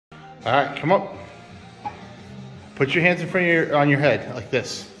All right, come up. Put your hands in front of on your head, like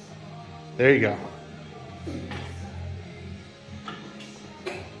this. There you go.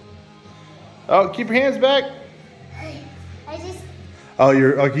 Oh, keep your hands back. I just... Oh,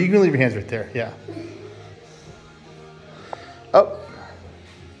 okay, you can leave your hands right there, yeah. Oh.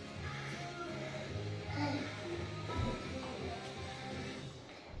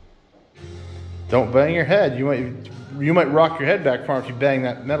 Don't bang your head. You might rock your head back far if you bang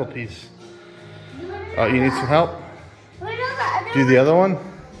that metal piece. Oh, you need some help? Do the other one?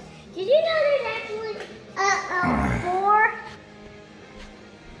 Did you know there's actually 4?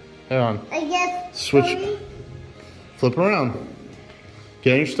 Hang on. I guess Switch. 3. Flip around.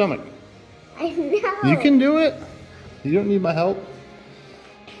 Get on your stomach. I know. You can do it. You don't need my help.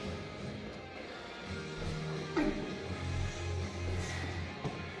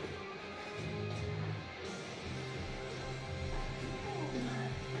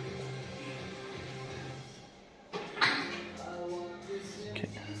 Okay.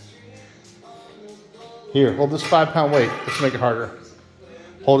 Here, hold this 5-pound weight. Let's make it harder.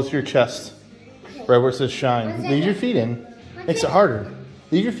 Hold it to your chest. Right where it says shine. Leave your feet in. Makes it harder.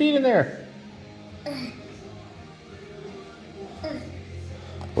 Leave your feet in there.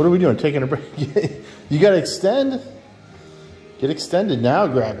 What are we doing? Taking a break? You gotta extend. Get extended. Now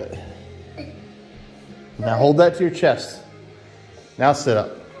grab it. Now hold that to your chest. Now sit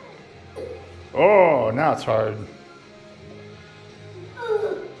up. Oh, now it's hard.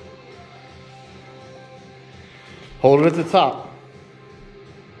 Hold it at the top.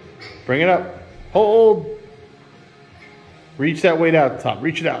 Bring it up. Hold. Reach that weight out at the top.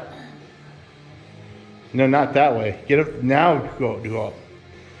 Reach it out. No, not that way. Get up. Now go up.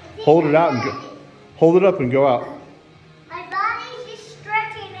 Hold it out and go. Hold it up and go out. My body's just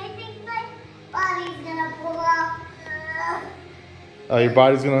stretching. I think my body's gonna pull out. Oh, your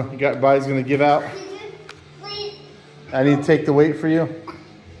body's gonna give out. Could you please? I need to take the weight for you.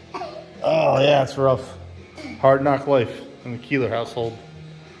 Oh yeah, it's rough. Hard knock life in the Keeler household.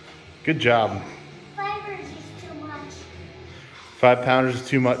 Good job. 5 is just too much. 5 pounders is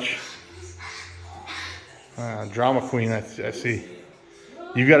too much. Drama queen, I see.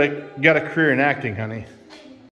 You got a career in acting, honey.